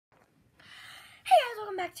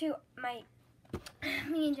Welcome back to my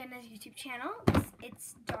me and Jenna's YouTube channel.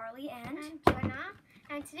 It's Darlie and Jenna,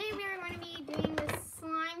 and today we are going to be doing this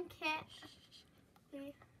slime kit.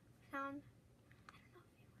 We found. I don't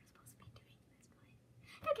know if we were supposed to be doing this,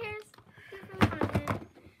 but who cares? It's really fun,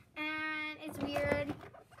 and it's weird,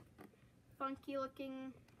 funky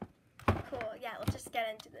looking. cool. Yeah, let's just get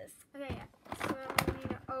into this. Okay, yeah. So we need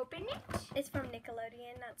to open it. It's from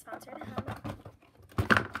Nickelodeon, not sponsored.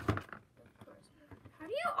 How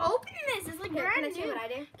do you open this? It's like Here, brand can I see new. what I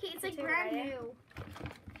do? Okay, it's like See what I brand do? new.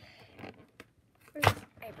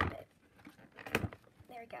 I opened it.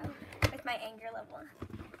 There we go. With my anger level.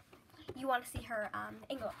 You want to see her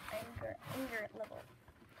anger level?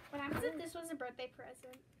 What happens if this was a birthday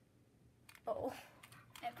present? Oh,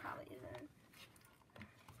 it probably isn't.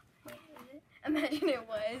 Wait, is it? Imagine it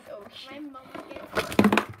was. Oh My shit. mom would get.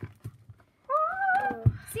 Oh.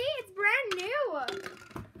 See, it's brand new.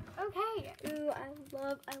 Okay. Ooh, I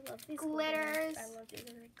love these Glitters. I love these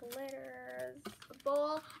glitters. A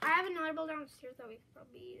bowl. I have another bowl downstairs that we could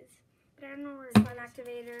probably use, but I don't know where it Slime is.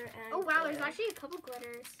 activator and Oh wow, glitter. there's actually a couple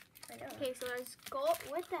glitters. I know. Okay, so there's gold.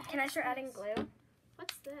 What the heck? Can I start is adding this? glue?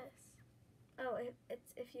 What's this? Oh,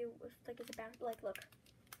 it's like it's about like look.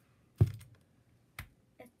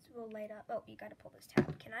 It will light up. Oh, you gotta pull this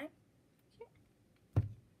tab. Can I?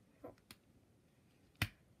 Oh.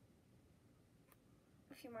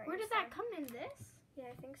 A few more. Where does that come in? This? Yeah,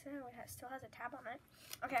 I think so. It still has a tab on it.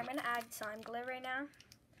 Okay, I'm gonna add slime glue right now.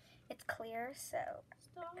 It's clear, so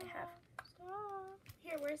Stop. I have. Stop.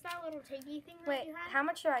 Here, where's that little tiggy thing that Wait, you had? how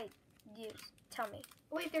much should I use? Tell me.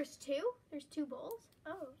 Wait, there's two? There's two bowls?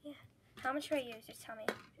 Oh, yeah. How much should I use? Just tell me.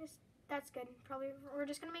 That's good. Probably, we're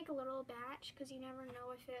just gonna make a little batch because you never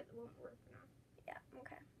know if it won't work or not. Yeah,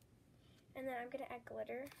 okay. And then I'm gonna add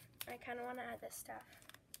glitter. I kind of want to add this stuff.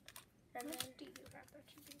 And then, Do you have that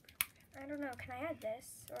should be I don't know, can I add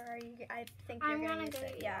this? Or are you, I think you're I'm gonna gonna use do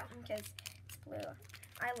it. it, Yeah, because it's blue.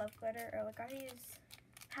 I love glitter. Oh, I gotta use,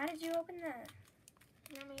 how did you open that?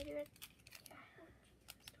 You want me to do it? Yeah. Oh,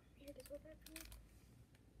 Jesus, don't weird is what that means.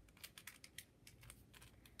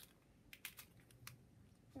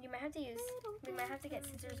 You might have to use, we might have to get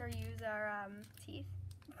scissors or use our teeth.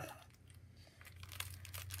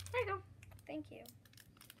 There you go. Thank you.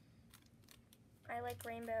 I like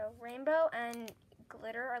rainbow. Rainbow and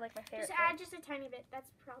glitter are like my favorite Just add just a tiny bit. That's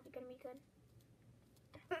probably gonna be good.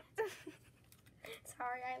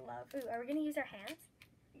 Sorry, I love. Ooh, are we gonna use our hands?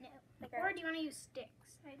 No. Like Or do you want to use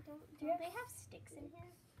sticks? I don't. Do Yeah. they have sticks in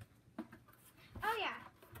here? Oh yeah.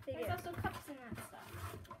 They There's do. also cups and that stuff.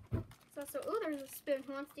 There's also. Ooh, there's a spoon.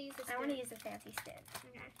 Who wants to use a spoon? I want to use a fancy stick.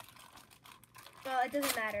 Okay. Well, it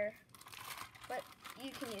doesn't matter. But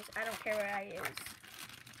you can use. I don't care what I use.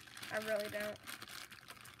 I really don't.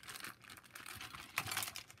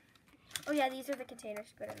 Oh yeah, these are the containers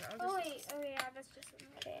to put in. Oh wait. Oh yeah. That's just.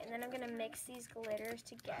 Okay, and then I'm gonna mix these glitters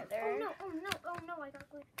together. Oh no! Oh no! Oh no! I got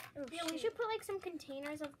glitter. Oh, Yeah, we shoot. should put like some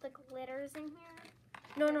containers of the glitters in here.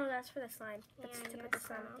 No, that's for the slime. That's Yeah, I to put the guess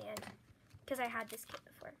slime so. at the end. Because I had this kit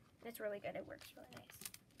before. It's really good. It works really nice.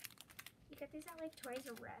 You get these at like Toys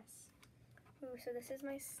R Us. Ooh, so this is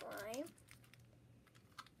my slime.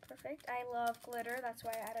 Perfect. I love glitter. That's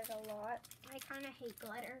why I added a lot. I kind of hate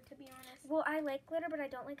glitter, to be honest. Well, I like glitter, but I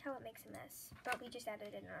don't like how it makes a mess. But we just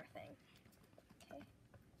added it in our thing. Okay.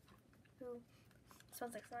 Ooh,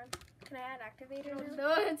 smells like slime. Can I add activator now?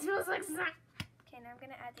 No, it smells like slime. Okay, now I'm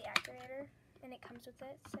gonna add the activator, and it comes with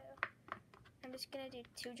it. So I'm just gonna do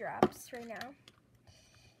 2 drops right now.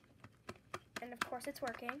 And of course, it's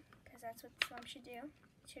working because that's what slime should do.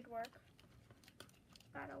 It should work.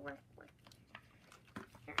 Gotta work.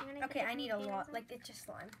 Here, I'm gonna get Okay, the I need a containers lot. in. Like it's just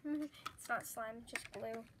slime. It's not slime, just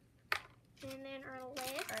glue. And then our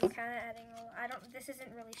lid. I'm kind of adding a little. I don't. This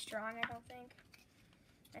isn't really strong. I don't think.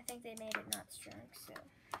 I think they made it not strong, so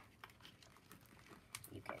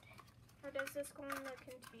you could. Or does this go in the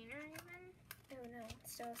container even? Oh no,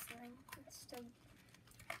 it's still slime. It's still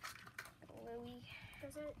gluey.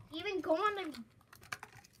 Does it even go on the...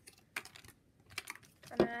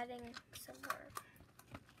 I'm adding some more.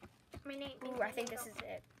 My name. Ooh, I think this is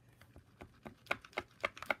it.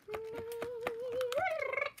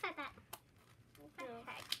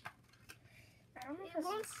 I don't know if It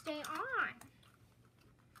won't stay on.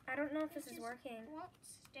 I don't know if this It is just working. won't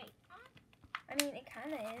stay on. I mean, it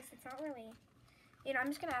kind of is. It's not really. You know, I'm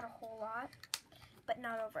just gonna add a whole lot, but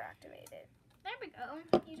not overactivated. There we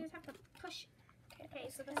go. You just have to push. Okay,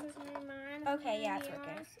 so this is mine. Okay, yeah, it's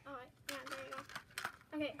working. Yours. Oh, yeah, there you go.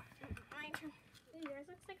 Okay, my turn. Ooh, yours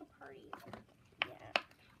looks like a party. Yeah.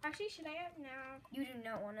 Actually, should I have now? You do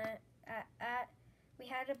not want to We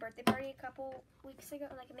had a birthday party a couple weeks ago,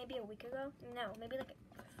 like maybe a week ago. No, maybe like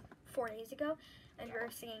 4 days ago, and we were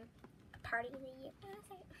singing "Party in the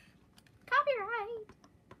USA." Copyright.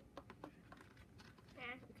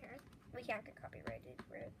 Who cares? We can't get copyrighted.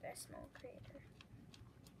 We're a small creator,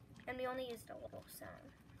 and we only used a little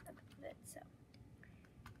sound of it. So,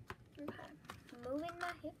 okay. Moving my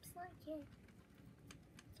hips like yeah.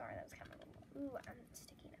 Sorry, that was kind of a little. Ooh, I'm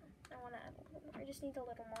sticky now. I want to add a little more. I just need a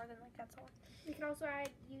little more than like that's all. We could also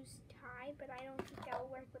use Tide, but I don't think that will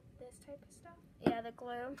work with this type of stuff. Yeah, the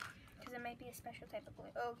glue, because it might be a special type of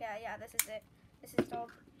glue. Oh yeah, this is it. This is all.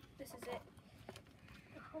 This is it.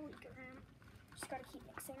 Holy crap. Just gotta keep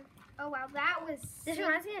mixing. Oh wow, that was This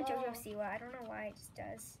reminds me of simple. JoJo Siwa. I don't know why it just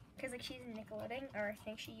does. Because like she's in Nickelodeon, or I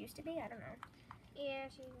think she used to be. I don't know. Yeah,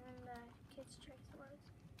 she's in the Kids Choice Awards.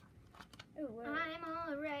 Ooh, wait. I'm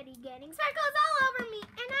already getting sparkles all over me,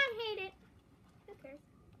 and I hate it. Who cares?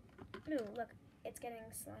 Ooh, look, it's getting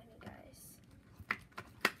slimy, guys.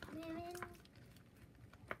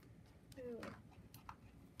 Ooh.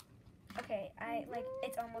 Okay,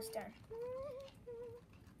 it's almost done.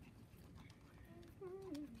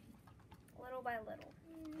 Little by little.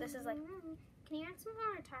 This is like. Can you add some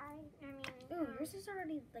more Tide? I mean. Ooh, yours is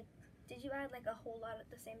already like. Did you add like a whole lot at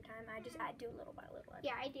the same time? I do little by little.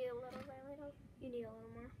 Yeah, I do little by little. You need a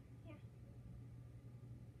little more.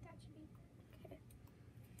 That should be. Okay.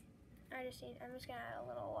 I'm just gonna add a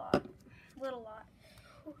little lot.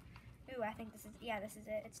 Ooh, I think this is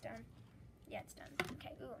it. It's done. Yeah, it's done.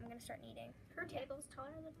 Okay. Ooh, I'm gonna start kneading. Her table's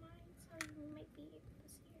taller than mine, so you might be able to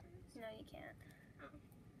see hers. No, you can't. Well.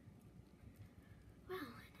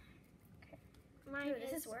 Okay. Mine Ooh,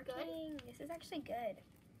 this is working. good. This is actually good.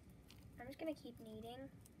 I'm just gonna keep kneading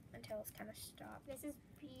until it's kind of stopped. This is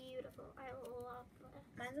beautiful. I love this.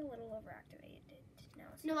 Mine's a little overactivated.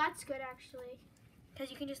 No, that's good actually.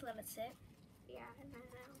 Because you can just let it sit. Yeah, I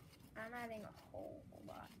know. I'm adding a whole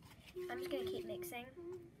lot. I'm just gonna keep mixing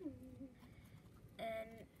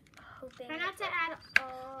and hoping. Try not to add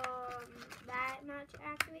that much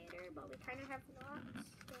activator, but we kind of have lots.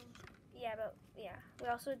 So. Yeah, we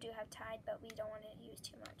also do have Tide, but we don't want to use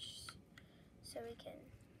too much, so we can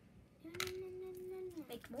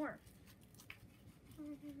make more.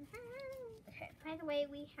 Okay. By the way,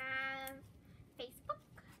 we have Facebook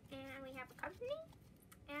and we have a company,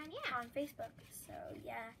 and yeah. On Facebook, so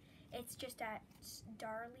yeah, it's just at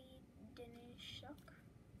Darlie Dinishuk.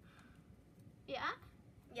 Yeah.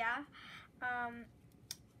 Yeah.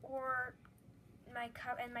 Or my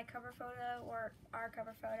cover photo or our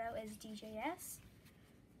cover photo is DJS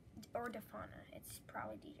or Defana. It's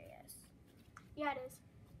probably DJS. Yeah, it is.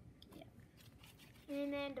 Yeah.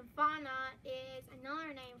 And then Defana is another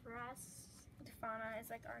name for us. Defana is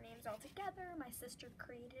like our names all together. My sister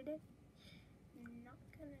created it. Not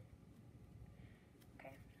gonna.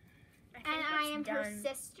 Okay. I am done. her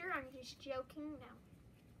sister. I'm just joking. No.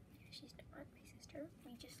 She's not my sister.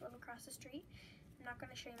 We just live across the street. I'm not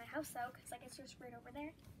gonna show you my house though, cause like it's just right over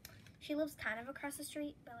there. She lives kind of across the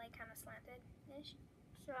street, but like kind of slanted-ish.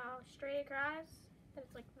 So straight across, but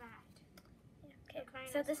it's like that. Yeah. Okay.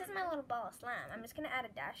 So So this is my little ball of slime. I'm just gonna add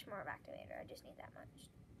a dash more of activator. I just need that much.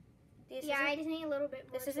 I just need a little bit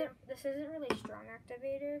more. This isn't really strong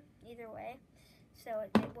activator either way, so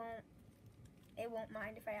it won't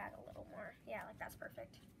mind if I add a little more. Yeah, like that's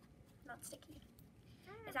perfect. Not sticky.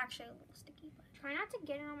 It's actually a little sticky, but try not to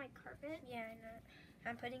get it on my carpet. yeah, I know.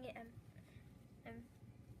 I'm putting it. I'm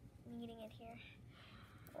kneading it here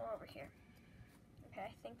or over here. Okay,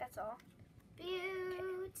 I think that's all.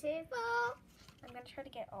 Beautiful. I'm gonna try to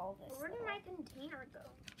get all this. Where did my container go?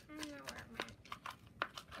 I don't know where it went.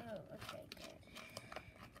 Oh, okay, good.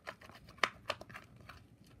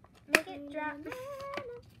 Make it drop.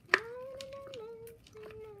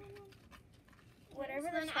 Whatever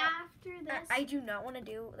the top. After this, I do not want to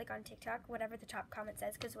do like on TikTok whatever the top comment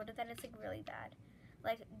says, because what if then it's like really bad.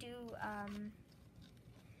 Like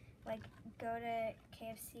like go to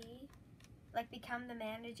KFC, like become the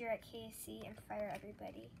manager at KFC and fire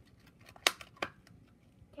everybody.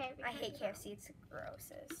 Okay, I hate KFC. It's the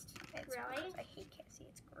grossest. It's Really? Gross. I hate KFC.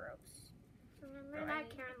 It's gross. Remember No, I that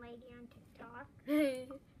mean- Karen lady on TikTok?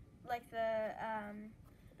 Like the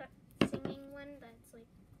Singing one that's like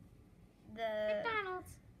the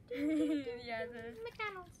McDonald's. yeah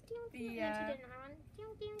McDonald's. the, And she did another one.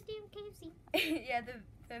 KFC. yeah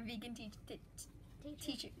the vegan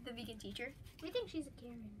teacher the vegan teacher. We think she's a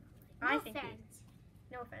Karen. I No think offense.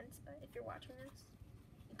 No offense, but if you're watching this,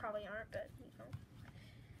 you probably aren't, but you know.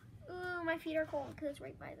 Ooh, my feet are cold because it's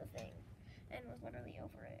right by the thing. And was literally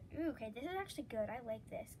over it. Ooh, okay, this is actually good. I like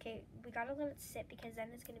this. Okay, we gotta let it sit because then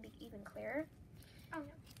it's gonna be even clearer. Oh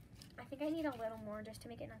no. I think I need a little more just to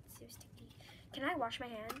make it not so sticky. Can I wash my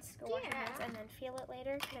hands? Go wash my hands and then feel it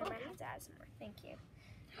later? Then I might have to add some more. Thank you.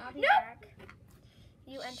 I'll be back.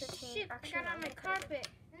 You entertain. Shit, Actually, I got on my carpet.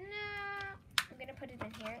 No. I'm gonna put it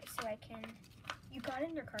in here so I can. You got it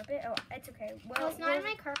in your carpet? Oh, it's okay. Well, it's not on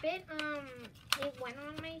my carpet. It went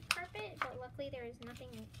on my carpet, but luckily there is nothing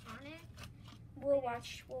on it. We'll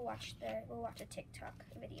watch a TikTok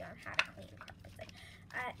video on how to clean carpets. Like,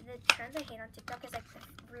 the trends I hate on TikTok is like the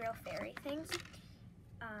real fairy things,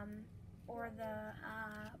 or the.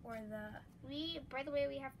 By the way,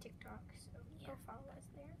 we have TikTok, so go follow us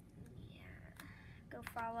there. Yeah. Go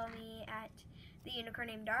follow me at the unicorn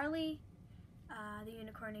named Darlie, the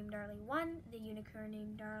unicorn named Darlie 1, the unicorn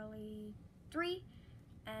named Darlie 3,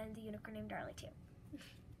 and the unicorn named Darlie 2.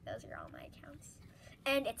 Those are all my accounts.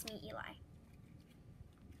 And it's me, Eli.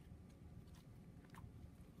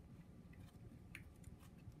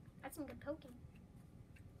 That's some good poking.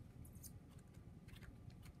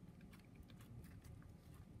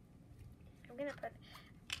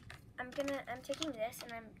 I'm taking this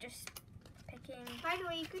and I'm just picking. By the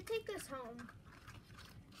way, you could take this home.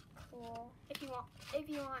 Cool. If you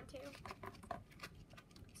want to.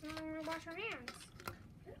 So I'm gonna wash our hands.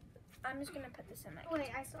 I'm just gonna put this in my. Wait,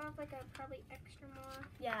 I still have like a probably extra more.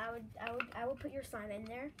 Yeah, I would put your slime in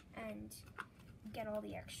there and get all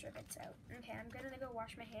the extra bits out. Okay, I'm gonna go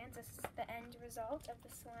wash my hands. This is the end result of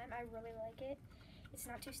the slime. I really like it. It's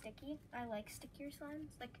not too sticky. I like stickier slimes.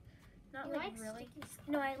 Like, not You like like really. sticky stuff?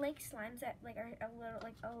 No, I like slimes that like are a little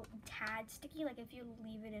like a tad sticky. Like if you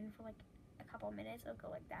leave it in for like a couple minutes, it'll go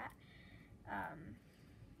like that.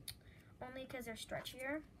 Only because they're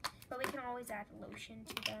stretchier. But we can always add lotion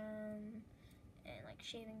to them and like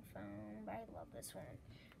shaving foam. But I love this one.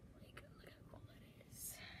 Like, look how cool that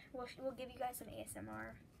is. We'll give you guys some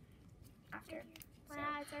ASMR after. So,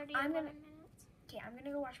 Wow, it's already I'm 11 gonna- minutes. okay, I'm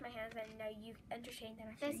gonna go wash my hands and now you entertain. Then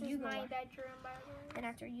after This you is go. my bedroom, by the way. Then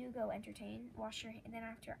after you go entertain, wash your. And then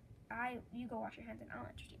after you go wash your hands and I'll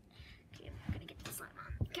entertain. Okay, I'm gonna get the slime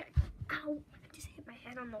on. Okay. Ow! I just hit my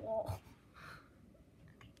head on the wall.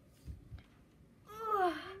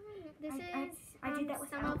 Okay. This is I did that some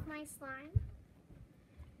without- of my slime.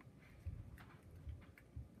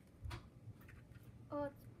 Oh,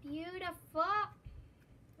 it's beautiful.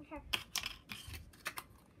 Okay.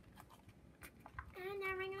 And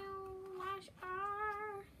now we're gonna wash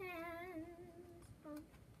our hands.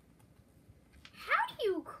 How do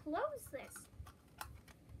you close this?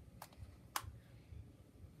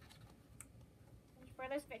 For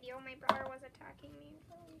this video, my brother was attacking me.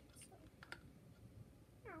 So.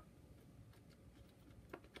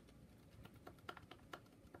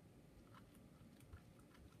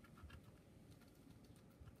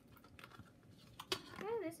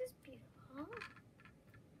 Oh, this is beautiful.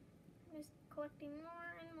 I'm just collecting more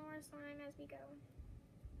and more slime as we go.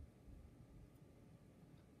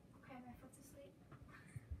 Okay, my foot's asleep.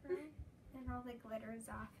 Right? And all the glitter is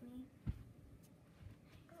off me.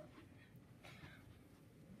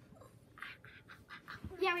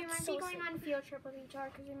 Yeah, we might So be going sweet. on a field trip with each other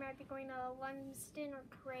because we might be going to Lumsden or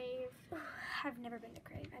Crave. I've never been to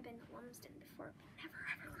Crave. I've been to Lumsden before. Never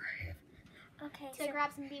ever Crave. Okay, To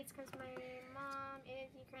grab some beets because my mom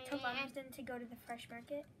is to Ukrainian. Lumsden to go to the fresh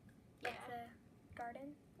market, Yeah. like the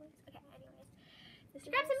garden place. Okay, anyways. This To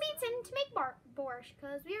grab is- some beets and to make borscht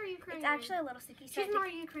because we are Ukrainian. It's actually a little sticky. So I She's think- more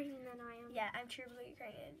Ukrainian than I am. Yeah, I'm truly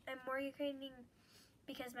Ukrainian. I'm more Ukrainian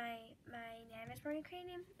because my nana is more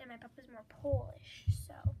Ukrainian and my papa's more Polish.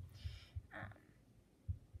 So,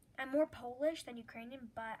 I'm more Polish than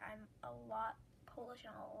Ukrainian, but I'm a lot Polish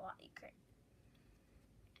and a lot Ukrainian.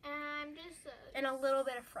 I'm just. And a little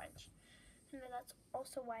bit of French. And that's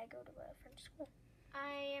also why I go to the French school.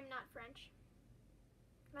 I am not French.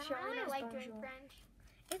 I don't Charlene really is like doing bonjour. French.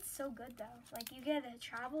 It's so good though. Like you get to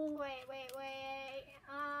travel. Wait.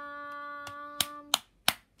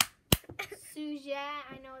 Sujet,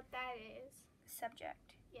 I know what that is.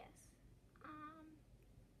 Subject. Yes.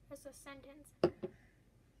 There's a sentence.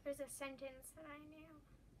 There's a sentence that I knew.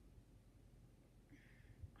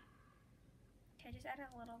 Okay, just add a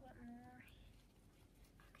little bit more.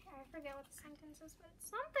 Okay, I forget what the sentence is, but it's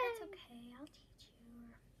something. That's okay. I'll teach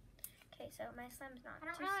you. Okay, so my slime's not. I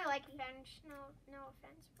don't too really like sticky. French. No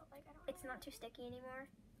offense, but like I don't. It's really not too sticky anymore.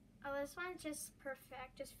 Oh, this one's just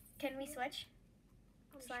perfect. Just Can we switch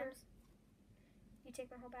I'm slimes? sure. You take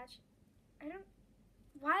my whole batch. I don't.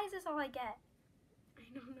 Why is this all I get? I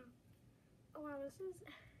don't know. Oh, wow, this is.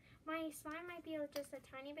 My slime might be just a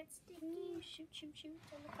tiny bit sticky. Shoot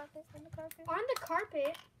on the carpet. On the carpet. On the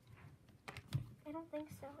carpet. I don't think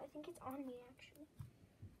so. I think it's on me actually.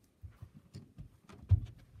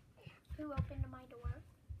 Who opened my door?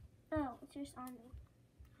 Oh, it's just on me.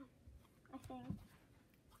 I think.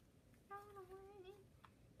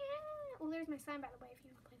 Oh, there's my slime, by the way, if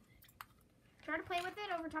you want to play with it. Try to play with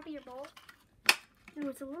it over top of your bowl. Ooh,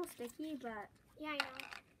 it's a little sticky, but Yeah, I know.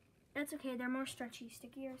 that's okay. They're more stretchy.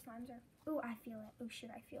 Stickier slimes are. Ooh, I feel it. Oh,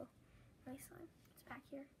 shit, I feel my slime. It's back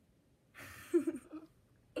here.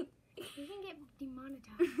 You can get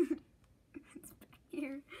demonetized. It's back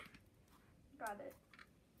here. Got it.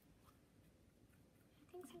 I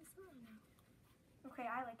think some slime now. Okay,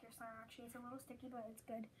 I like your slime actually. It's a little sticky, but it's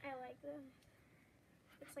good. I like the.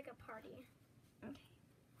 It's like a party. Okay.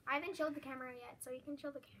 I haven't chilled the camera yet, so you can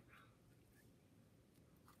chill the camera.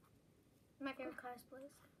 My favorite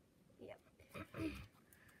cosplays. Yep.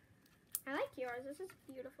 I like yours. This is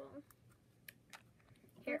beautiful. It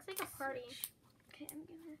Here, looks like a party. Okay, I'm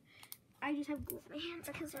gonna. I just have glue on my hands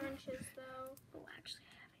because they're. Oranges, though. Oh, actually,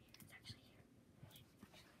 I have it here. It's actually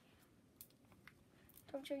here.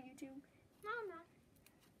 Don't show YouTube. No, I'm not.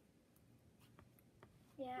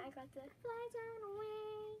 Yeah, I got the Flies on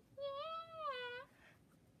away. Yeah.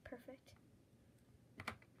 perfect.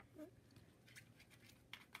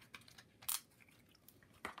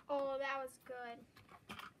 Oh, that was good.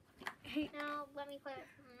 Hey. Now, let me play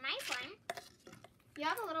with my slime. You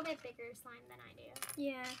have a little bit bigger slime than I do.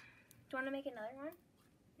 Yeah. Do you want to make another one?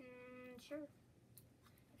 Sure.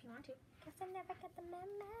 If you want to. Guess I never got the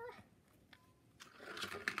memo.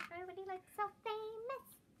 Everybody likes So Famous.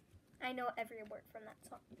 I know every word from that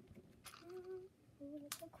song.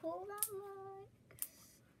 Look how cool that looks.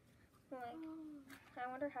 Like,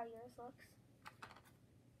 I wonder how yours looks.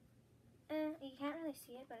 You can't really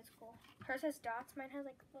see it, but it's cool. Hers has dots. Mine has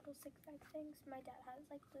like little zigzag things. My dad has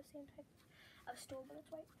like the same type of stool, but it's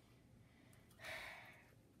white.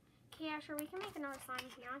 Okay, yeah, sure. We can make another slime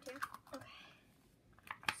if you want to. Okay.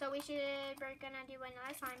 So we're gonna do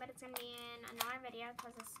another slime, but it's gonna be in another video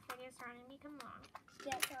because this video is starting to become long.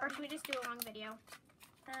 Yeah. Or should we just do a long video?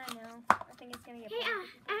 I know. I think it's gonna get boring.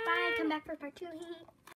 Bye. Come back for part 2.